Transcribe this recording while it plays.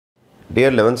Dear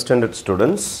 11th standard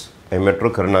students, I am Metro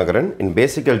Karunagaran. In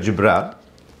basic algebra,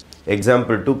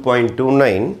 example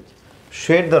 2.29,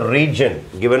 shade the region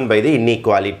given by the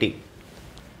inequality.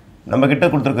 நம்ம கிட்ட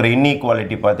கொடுத்திருக்கிற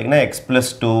inequality பார்த்தீங்கன்னா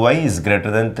x+2y is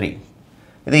greater than 3.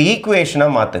 இது ஈக்குவேஷனா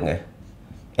மாத்துங்க.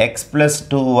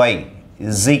 x+2y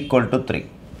is equal to 3.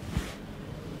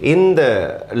 இந்த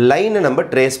லைனை நம்ம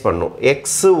trace பண்ணணும். x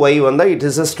y வந்தா it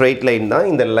is a straight line தான்.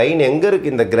 இந்த லைன் எங்க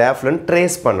இருக்கு இந்த கிராஃப்ல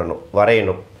ட்ரேஸ் பண்ணணும்,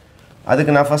 வரையணும்.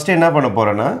 அதுக்கு நான் ஃபர்ஸ்ட் என்ன பண்ண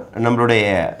போறேன்னா நம்மளுடைய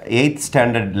 8th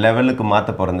ஸ்டாண்டர்ட் லெவலுக்கு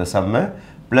மாத்த போறேன் இந்த சம்ம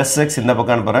 +x இந்த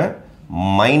பக்கம் அனுப்புறேன்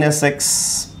 -x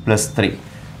 + 3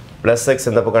 +x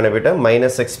இந்த பக்கம் அனுப்பிட்டா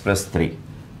 -x + 3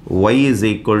 y is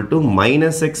equal to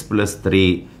 -x + 3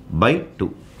 by 2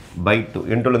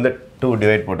 இன்டர்ல இருந்து 2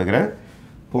 டிவைட் போட்டுக்கிறேன்.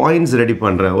 பாயிண்ட்ஸ் ரெடி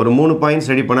பண்றேன். ஒரு 3 பாயிண்ட்ஸ்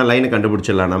ரெடி பண்ணா லைனை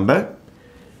கண்டுபிடிச்சிடலாம் நம்ம.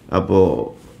 அப்போ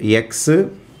x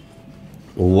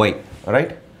y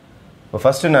ரைட்.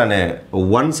 First நான்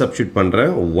 1 substitute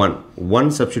பண்றேன். 1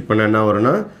 substitute பண்ணா என்ன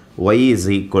வரும்னா y is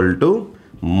equal to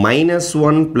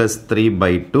 -1 + 3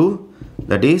 by 2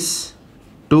 that is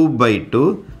 2 by 2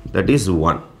 that is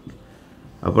 1.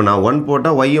 அப்போ நான் 1 போட்டா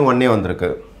y யும் 1 வந்திருக்கு.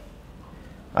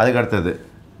 அதுக்கு அடுத்தது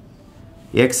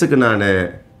x க்கு நான்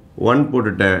 1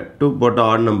 போட்டுட்டேன். 2 போட்டா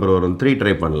ஆட் நம்பர் வரும். 3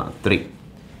 ட்ரை பண்ணலாம். 3.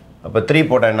 அப்போ 3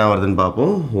 போட்டா என்ன வருதுன்னு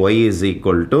பாப்போம். y is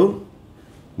equal to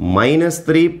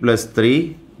 -3 + 3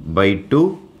 by 2.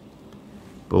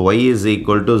 இப்போ y is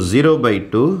equal to 0 by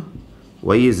 2.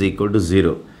 y is equal to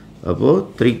 0. அப்போ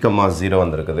 3, 0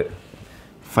 வந்திருக்குது.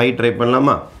 5 ட்ரை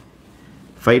பண்ணலாமா?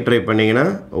 5 ட்ரை பண்ணீங்கன்னா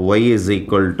y is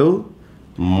equal to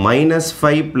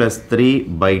 -5 + 3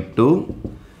 by 2.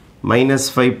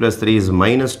 -5 + 3 is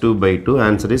 -2 by 2.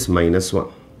 Answer is -1.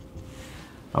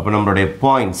 அப்போ நம்மளுடைய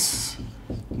பாயிண்ட்ஸ்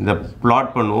இந்த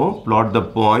பிளாட் பண்ணுவோம். Plot the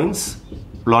points.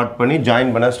 பிளாட் பண்ணி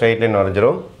ஜாயின் பண்ணால் straight line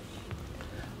வரைஞ்சிரும்.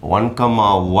 1,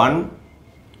 1,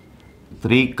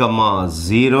 3,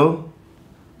 0,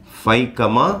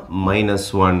 5,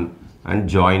 -1 and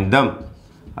join them.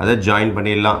 அதை ஜாயின்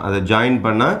பண்ணிடலாம். அதை ஜாயின்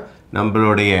பண்ணால்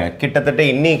நம்மளுடைய கிட்டத்தட்ட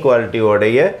இன்இக்வாலிட்டி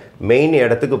உடைய மெயின்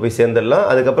இடத்துக்கு போய் சேர்ந்துடலாம்.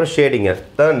 அதுக்கப்புறம் ஷேடிங்க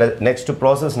தான் நெக்ஸ்ட்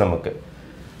ப்ராசஸ் நமக்கு.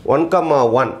 1,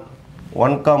 1,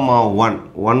 1, 1,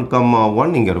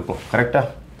 1 இங்கே இருக்கும். கரெக்டாக?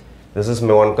 This is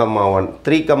my 1, 1.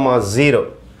 3, 0.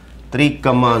 3,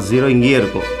 0 இங்கேயே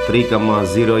இருக்கும். 3,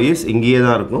 0 இஸ் இங்கேயே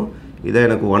தான் இருக்கும். இதை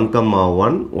எனக்கு 1,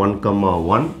 1, 1,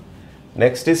 1.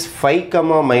 Next is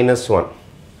 5, -1.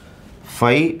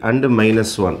 5 and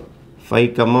 -1.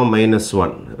 5,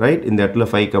 -1. ரைட். இந்த இடத்துல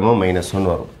 5, -1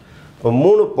 வரும். இப்போ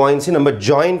 3 பாயிண்ட்ஸையும் நம்ம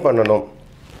ஜாயின் பண்ணணும்.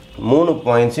 3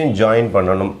 பாயிண்ட்ஸையும் ஜாயின்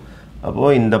பண்ணணும்.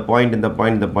 அப்போது இந்த பாயிண்ட் 3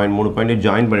 பாயிண்ட்டையும்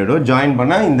ஜாயின் பண்ணிவிடுவோம். ஜாயின்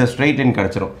பண்ணால் இந்த ஸ்ட்ரைட் லைன்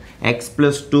கிடச்சிரும்.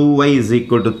 x+2y is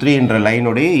equal to 3 என்ற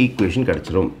லைனுடைய ஈக்குவேஷன்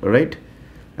கிடச்சிரும். Right.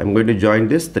 I am going to join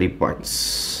this 3 points.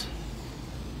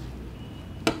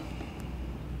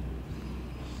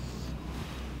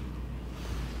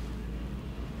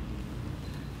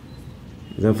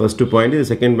 The first point is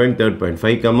second point, third point.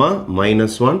 5,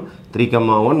 -1, 3,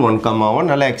 1, 1, 1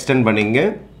 நல்லா எக்ஸ்டெண்ட் பண்ணிங்க.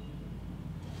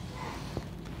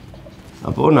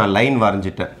 அப்போது நான் லைன்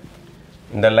வரைஞ்சிட்டேன்.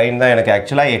 இந்த லைன் தான் எனக்கு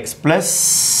ஆக்சுவலாக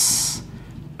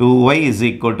x+2y is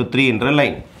equal to 3 என்ற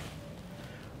லைன்.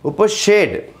 இப்போ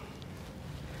ஷேடு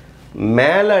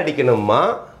மேலே அடிக்கணுமா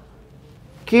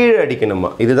கீழே அடிக்கணுமா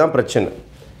இதுதான் பிரச்சனை.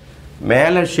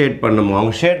 மேலே ஷேட் பண்ணுமா?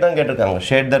 அவங்க ஷேட் தான் கேட்டிருக்காங்க.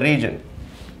 Shade the region.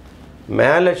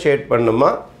 மேலே ஷேட் பண்ணுமா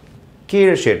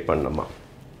கீழே ஷேட் பண்ணுமா?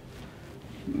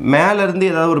 மேலேருந்து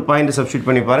ஏதாவது ஒரு பாயிண்ட் சப்ஸ்டியூட்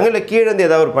பண்ணி பாருங்கள், இல்லை கீழேருந்து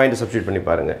ஏதாவது ஒரு பாயிண்ட் சப்ஸ்டியூட் பண்ணி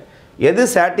பாருங்கள். எது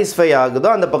சாட்டிஸ்ஃபை ஆகுதோ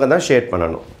அந்த பக்கம் தான் ஷேட்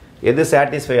பண்ணணும். எது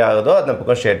சாட்டிஸ்ஃபை ஆகுதோ அந்த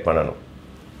பக்கம் ஷேட் பண்ணணும்.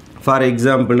 ஃபார்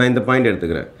எக்ஸாம்பிள் நான் இந்த பாயிண்ட்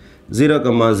எடுத்துக்கிறேன். 0,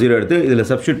 0 எடுத்து இதில்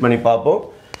சப்ஸ்டியூட் பண்ணி பார்ப்போம்.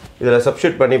 இதில்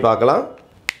சப்ஸ்டியூட் பண்ணி பார்க்கலாம்.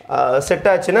 செட்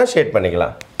ஆச்சுன்னா ஷேட்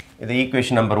பண்ணிக்கலாம். இது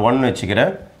ஈக்குவேஷன் நம்பர் 1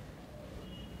 வச்சுக்கிறேன்.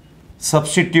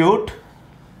 சப்ஸ்டிடியூட்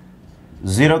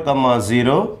 0,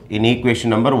 0 இன்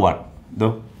ஈக்குவேஷன் நம்பர் 1. தோ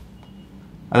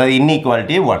அதாவது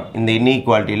இன்இக்வாலிட்டி 1. இந்த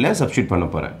இன்இக்வாலிட்டியில் சப்ஸ்டியூட் பண்ண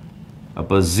போகிறேன்.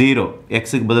 அப்போ 0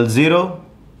 எக்ஸுக்கு பதில் 0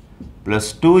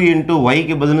 + 2 into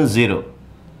yக்கு பதில் 0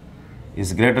 is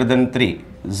greater than 3.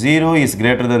 0 is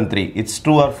greater than 3. It's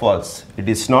true or false? It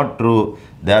is not true.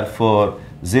 Therefore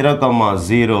 0,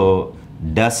 0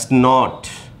 does not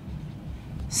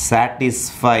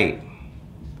satisfy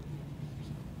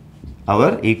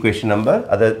our equation number,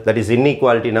 that is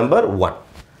inequality number 1.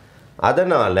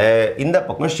 அதனால இந்த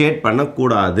பக்கம் ஷேட்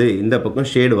பண்ணக்கூடாது. இந்த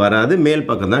பக்கம் ஷேடு வராது. மேல்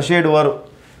பக்கம் தான் ஷேடு வரும்.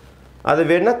 அது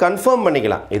வேணால் கன்ஃபார்ம்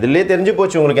பண்ணிக்கலாம். இதிலே தெரிஞ்சு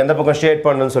போச்சு உங்களுக்கு எந்த பக்கம் ஷேட்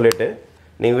பண்ணணும்னு சொல்லிட்டு.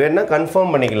 நீங்கள் வேணால்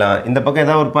கன்ஃபார்ம் பண்ணிக்கலாம். இந்த பக்கம்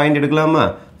ஏதாவது ஒரு பாயிண்ட் எடுக்கலாமா?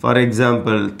 ஃபார்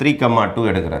எக்ஸாம்பிள் 3, 2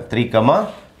 எடுக்கிறேன். 3,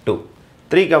 2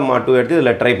 எடுத்து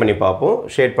இதில் ட்ரை பண்ணி பார்ப்போம்.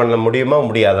 ஷேட் பண்ண முடியுமா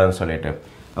முடியாதான்னு சொல்லிட்டு.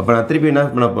 அப்போ நான் திருப்பி என்ன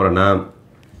பண்ண போகிறேன்னா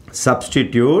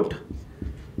substitute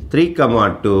 3,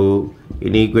 2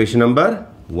 in equation number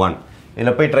 1.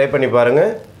 இதில் போய் ட்ரை பண்ணி பாருங்க.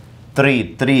 3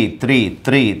 3 3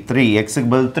 3 3 x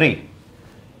equal 3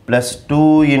 plus 2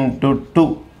 into 2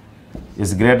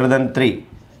 is greater than 3.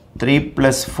 3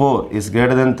 plus 4 is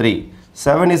greater than 3.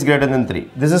 7 is greater than 3.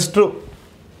 This is true.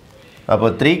 அப்போ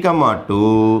 3, 2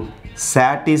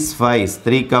 satisfies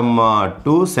 3,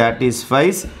 2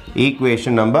 satisfies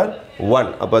equation number 1.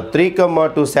 அப்போ 3,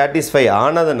 2 satisfy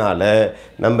ஆனதுனால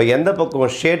நம்ம எந்த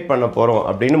பக்கம் ஷேட் பண்ண போகிறோம்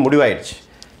அப்படின்னு முடிவாயிடுச்சு.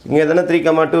 இங்கே எதனா 3,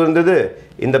 2 இருந்தது,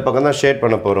 இந்த பக்கம் தான் ஷேட்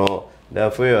பண்ண போகிறோம்.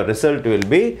 Therefore your result will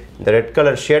be இந்த ரெட்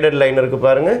கலர் ஷேடட் லைன் இருக்குது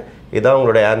பாருங்கள், இதுதான்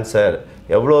உங்களுடைய ஆன்சர்.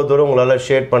 எவ்வளோ தூரம் உங்களால்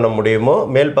ஷேட் பண்ண முடியுமோ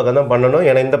மேல் பக்கம் தான் பண்ணணும்.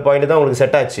 ஏன்னா இந்த பாயிண்ட் தான் உங்களுக்கு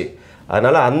செட் ஆச்சு.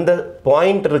 அதனால் அந்த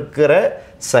பாயிண்ட் இருக்கிற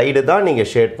சைடு தான் நீங்கள்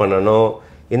ஷேட் பண்ணணும்.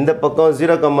 இந்த பக்கம்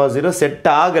 0, 0 செட்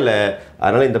ஆகலை,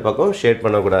 அதனால் இந்த பக்கம் ஷேட்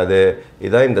பண்ணக்கூடாது.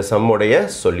 இதுதான் இந்த சம்முடைய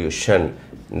சொல்யூஷன்.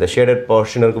 இந்த ஷேடட்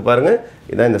போர்ஷன் இருக்குது பாருங்கள்,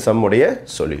 இதுதான் இந்த சம்முடைய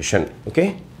சொல்யூஷன். Okay,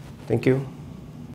 thank you.